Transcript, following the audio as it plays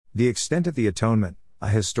The Extent of the Atonement, A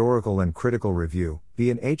Historical and Critical Review,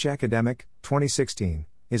 B&H Academic, 2016,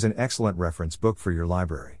 is an excellent reference book for your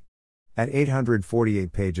library. At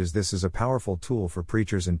 848 pages, this is a powerful tool for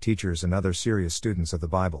preachers and teachers and other serious students of the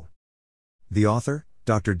Bible. The author,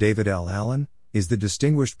 Dr. David L. Allen, is the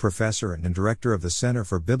Distinguished Professor and Director of the Center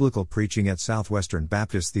for Biblical Preaching at Southwestern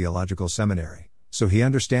Baptist Theological Seminary, so he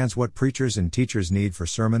understands what preachers and teachers need for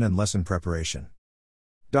sermon and lesson preparation.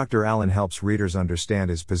 Dr. Allen helps readers understand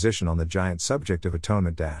his position on the giant subject of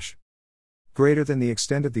atonement. Greater than the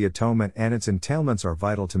extent of the atonement and its entailments are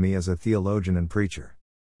vital to me as a theologian and preacher.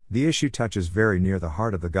 The issue touches very near the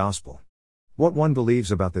heart of the gospel. What one believes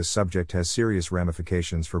about this subject has serious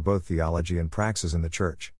ramifications for both theology and praxis in the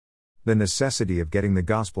church. The necessity of getting the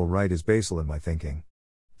gospel right is basal in my thinking.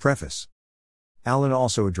 Preface. Allen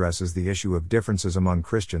also addresses the issue of differences among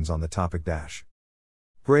Christians on the topic.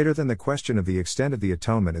 Greater than the question of the extent of the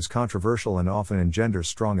atonement is controversial and often engenders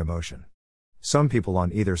strong emotion. Some people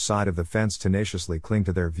on either side of the fence tenaciously cling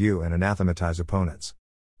to their view and anathematize opponents.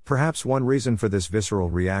 Perhaps one reason for this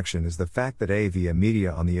visceral reaction is the fact that AV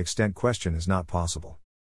media on the extent question is not possible.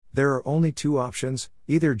 There are only two options: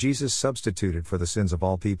 either Jesus substituted for the sins of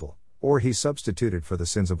all people, or he substituted for the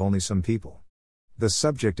sins of only some people. The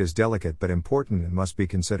subject is delicate but important and must be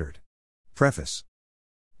considered. Preface.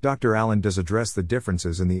 Dr. Allen does address the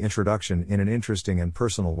differences in the introduction in an interesting and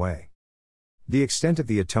personal way. The extent of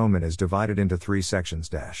the atonement is divided into three sections.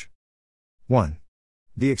 1.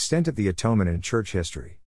 The extent of the atonement in church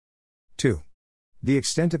history. 2. The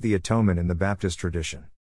extent of the atonement in the Baptist tradition.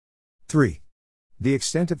 3. The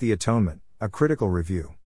extent of the atonement, a critical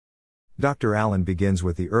review. Dr. Allen begins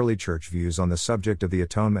with the early church views on the subject of the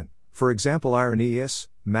atonement, for example Irenaeus,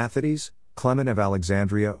 Maimonides, Clement of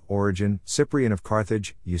Alexandria, Origen, Cyprian of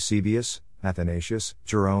Carthage, Eusebius, Athanasius,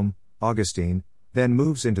 Jerome, Augustine, then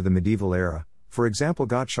moves into the medieval era, for example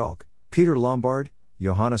Gottschalk, Peter Lombard,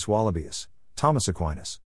 Johannes Wallabius, Thomas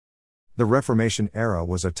Aquinas. The Reformation era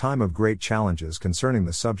was a time of great challenges concerning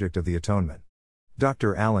the subject of the atonement.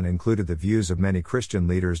 Dr. Allen included the views of many Christian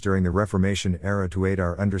leaders during the Reformation era to aid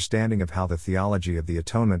our understanding of how the theology of the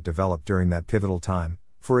atonement developed during that pivotal time,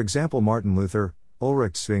 for example Martin Luther,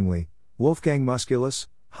 Ulrich Zwingli, Wolfgang Musculus,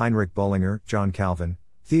 Heinrich Bullinger, John Calvin,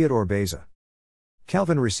 Theodore Beza.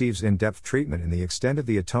 Calvin receives in-depth treatment in the extent of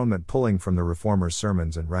the atonement, pulling from the Reformer's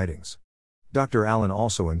sermons and writings. Dr. Allen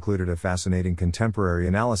also included a fascinating contemporary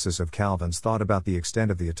analysis of Calvin's thought about the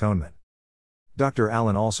extent of the atonement. Dr.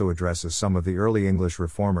 Allen also addresses some of the early English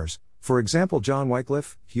reformers, for example John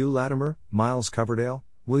Wycliffe, Hugh Latimer, Miles Coverdale,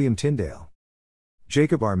 William Tyndale.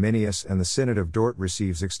 Jacob Arminius and the Synod of Dort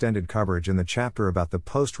receives extended coverage in the chapter about the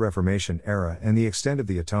post-Reformation era and the extent of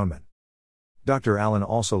the atonement. Dr. Allen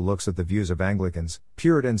also looks at the views of Anglicans,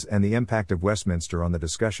 Puritans, and the impact of Westminster on the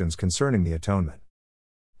discussions concerning the atonement.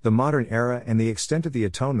 The modern era and the extent of the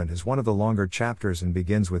atonement is one of the longer chapters and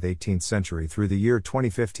begins with 18th century through the year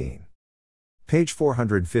 2015. Page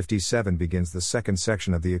 457 begins the second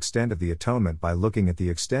section of the extent of the atonement by looking at the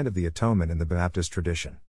extent of the atonement in the Baptist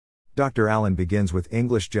tradition. Dr. Allen begins with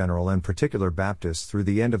English General and Particular Baptists through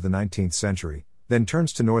the end of the 19th century, then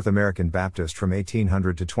turns to North American Baptist from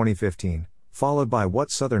 1800 to 2015, followed by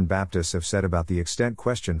what Southern Baptists have said about the extent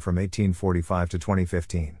question from 1845 to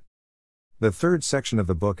 2015. The third section of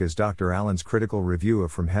the book is Dr. Allen's critical review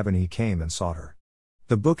of From Heaven He Came and Sought Her.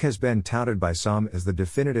 The book has been touted by some as the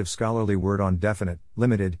definitive scholarly word on definite,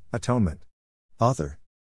 limited, atonement. Author.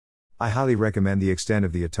 I highly recommend The Extent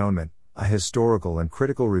of the Atonement, a historical and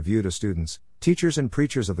critical review to students, teachers and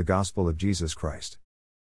preachers of the gospel of Jesus Christ.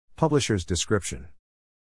 Publisher's description.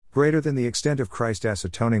 Greater than the extent of Christ's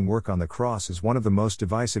atoning work on the cross is one of the most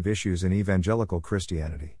divisive issues in evangelical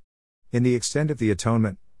Christianity. In The Extent of the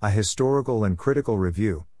Atonement, a historical and critical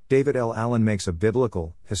review, David L. Allen makes a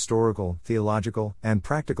biblical, historical, theological, and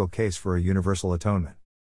practical case for a universal atonement.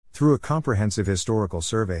 Through a comprehensive historical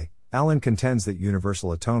survey, Allen contends that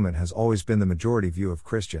universal atonement has always been the majority view of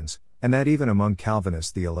Christians, and that even among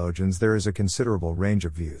Calvinist theologians there is a considerable range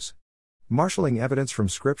of views. Marshalling evidence from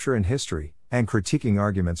Scripture and history, and critiquing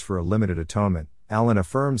arguments for a limited atonement, Allen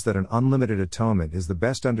affirms that an unlimited atonement is the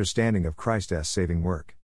best understanding of Christ's saving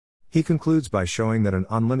work. He concludes by showing that an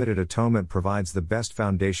unlimited atonement provides the best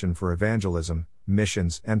foundation for evangelism,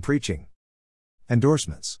 missions, and preaching.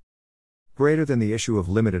 Endorsements. Greater than the issue of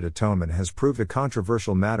limited atonement has proved a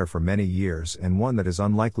controversial matter for many years and one that is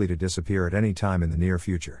unlikely to disappear at any time in the near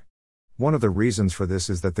future. One of the reasons for this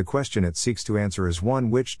is that the question it seeks to answer is one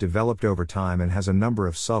which developed over time and has a number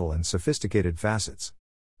of subtle and sophisticated facets.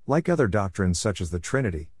 Like other doctrines such as the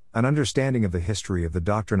Trinity, an understanding of the history of the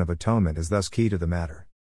doctrine of atonement is thus key to the matter.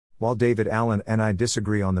 While David Allen and I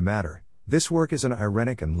disagree on the matter, This work is an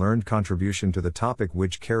ironic and learned contribution to the topic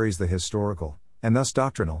which carries the historical, and thus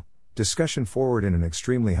doctrinal, discussion forward in an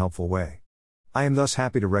extremely helpful way. I am thus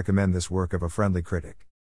happy to recommend this work of a friendly critic.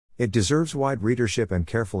 It deserves wide readership and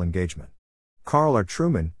careful engagement. Carl R.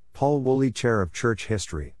 Trueman, Paul Woolley Chair of Church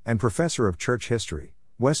History, and Professor of Church History,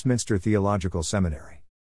 Westminster Theological Seminary.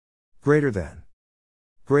 Greater than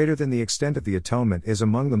the extent of the atonement is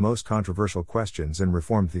among the most controversial questions in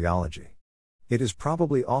Reformed theology. It is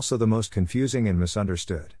probably also the most confusing and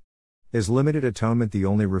misunderstood. Is limited atonement the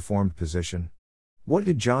only Reformed position? What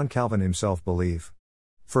did John Calvin himself believe?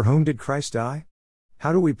 For whom did Christ die?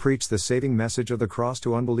 How do we preach the saving message of the cross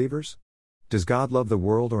to unbelievers? Does God love the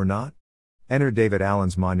world or not? Enter David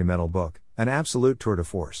Allen's monumental book, An Absolute Tour de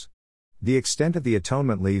Force. The extent of the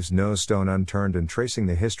atonement leaves no stone unturned in tracing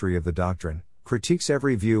the history of the doctrine, critiques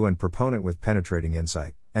every view and proponent with penetrating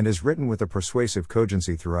insight, and is written with a persuasive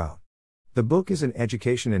cogency throughout. The book is an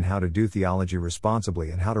education in how to do theology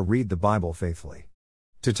responsibly and how to read the Bible faithfully.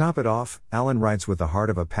 To top it off, Allen writes with the heart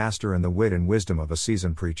of a pastor and the wit and wisdom of a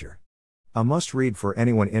seasoned preacher. A must-read for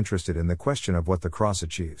anyone interested in the question of what the cross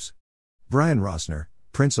achieves. Brian Rosner,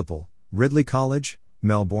 Principal, Ridley College,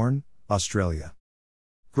 Melbourne, Australia.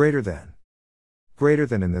 Greater than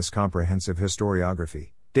in this comprehensive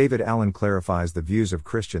historiography, David Allen clarifies the views of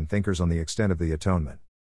Christian thinkers on the extent of the atonement.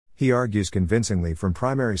 He argues convincingly from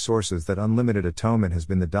primary sources that unlimited atonement has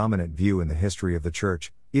been the dominant view in the history of the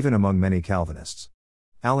Church, even among many Calvinists.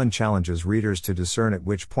 Allen challenges readers to discern at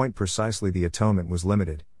which point precisely the atonement was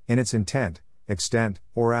limited, in its intent, extent,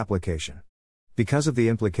 or application. Because of the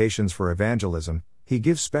implications for evangelism, he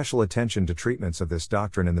gives special attention to treatments of this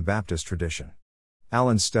doctrine in the Baptist tradition.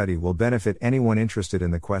 Allen's study will benefit anyone interested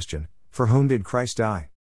in the question, for whom did Christ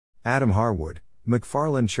die? Adam Harwood,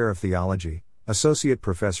 McFarland Chair of Theology, Associate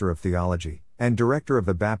Professor of Theology, and Director of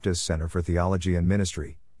the Baptist Center for Theology and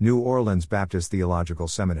Ministry, New Orleans Baptist Theological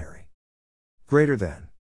Seminary. Greater than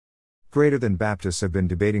Baptists have been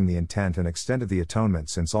debating the intent and extent of the atonement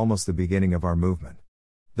since almost the beginning of our movement.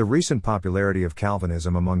 The recent popularity of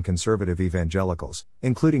Calvinism among conservative evangelicals,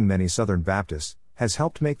 including many Southern Baptists, has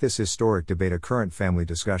helped make this historic debate a current family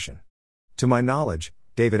discussion. To my knowledge,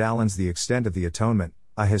 David Allen's The Extent of the Atonement,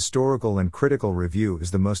 a historical and critical review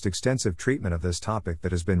is the most extensive treatment of this topic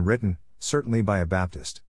that has been written, certainly by a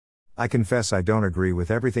Baptist. I confess I don't agree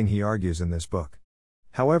with everything he argues in this book.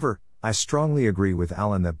 However, I strongly agree with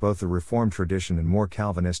Allen that both the Reformed tradition and more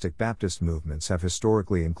Calvinistic Baptist movements have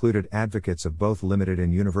historically included advocates of both limited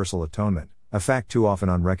and universal atonement, a fact too often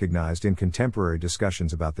unrecognized in contemporary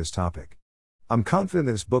discussions about this topic. I'm confident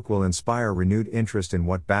this book will inspire renewed interest in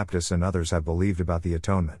what Baptists and others have believed about the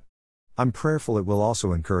atonement. I'm prayerful it will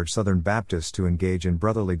also encourage Southern Baptists to engage in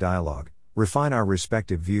brotherly dialogue, refine our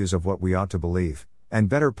respective views of what we ought to believe, and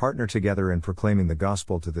better partner together in proclaiming the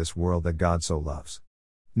gospel to this world that God so loves.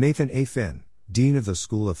 Nathan A. Finn, Dean of the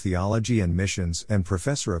School of Theology and Missions and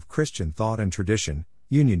Professor of Christian Thought and Tradition,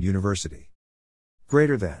 Union University.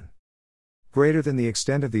 Greater than the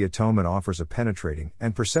extent of the atonement offers a penetrating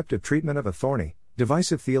and perceptive treatment of a thorny,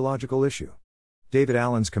 divisive theological issue. David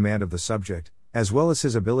Allen's command of the subject, as well as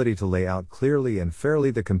his ability to lay out clearly and fairly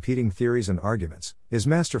the competing theories and arguments, is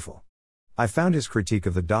masterful. I found his critique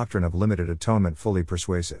of the doctrine of limited atonement fully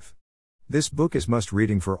persuasive. This book is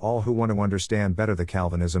must-reading for all who want to understand better the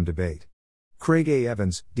Calvinism debate. Craig A.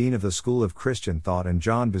 Evans, Dean of the School of Christian Thought, and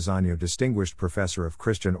John Bisagno, Distinguished Professor of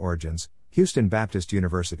Christian Origins, Houston Baptist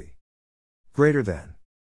University. Greater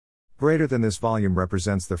than this volume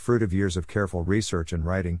represents the fruit of years of careful research and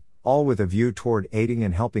writing, all with a view toward aiding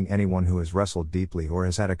and helping anyone who has wrestled deeply or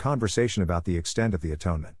has had a conversation about the extent of the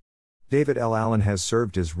atonement. David L. Allen has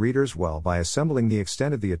served his readers well by assembling The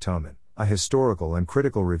Extent of the Atonement, a historical and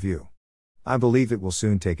critical review. I believe it will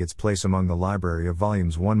soon take its place among the library of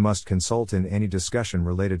volumes one must consult in any discussion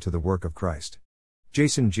related to the work of Christ.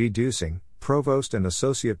 Jason G. Dusing, Provost and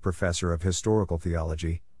Associate Professor of Historical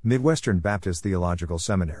Theology, Midwestern Baptist Theological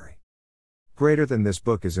Seminary. Greater than this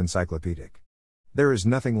book is encyclopedic. There is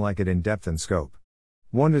nothing like it in depth and scope.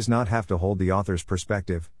 One does not have to hold the author's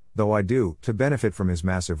perspective, though I do, to benefit from his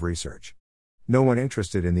massive research. No one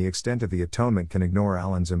interested in the extent of the atonement can ignore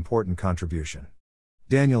Allen's important contribution.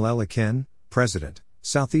 Daniel L. Akin, President,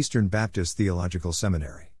 Southeastern Baptist Theological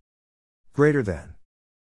Seminary. Greater than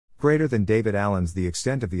David Allen's The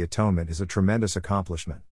Extent of the Atonement is a tremendous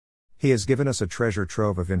accomplishment. He has given us a treasure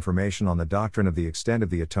trove of information on the doctrine of the extent of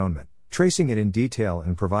the atonement, tracing it in detail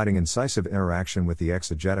and providing incisive interaction with the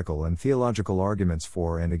exegetical and theological arguments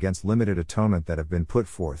for and against limited atonement that have been put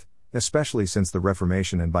forth, especially since the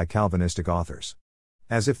Reformation and by Calvinistic authors.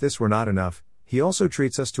 As if this were not enough, he also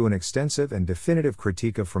treats us to an extensive and definitive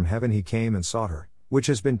critique of From Heaven He Came and Sought Her, which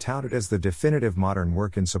has been touted as the definitive modern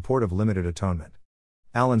work in support of limited atonement.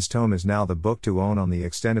 Allen's tome is now the book to own on the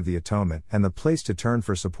extent of the atonement and the place to turn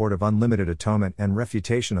for support of unlimited atonement and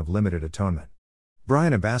refutation of limited atonement.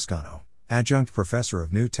 Brian Abascano, Adjunct Professor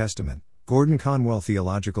of New Testament, Gordon Conwell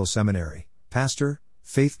Theological Seminary, Pastor,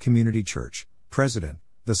 Faith Community Church, President,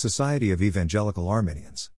 The Society of Evangelical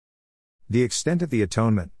Arminians. The Extent of the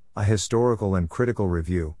Atonement, A Historical and Critical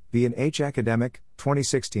Review, B&H Academic,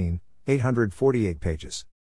 2016, 848 pages.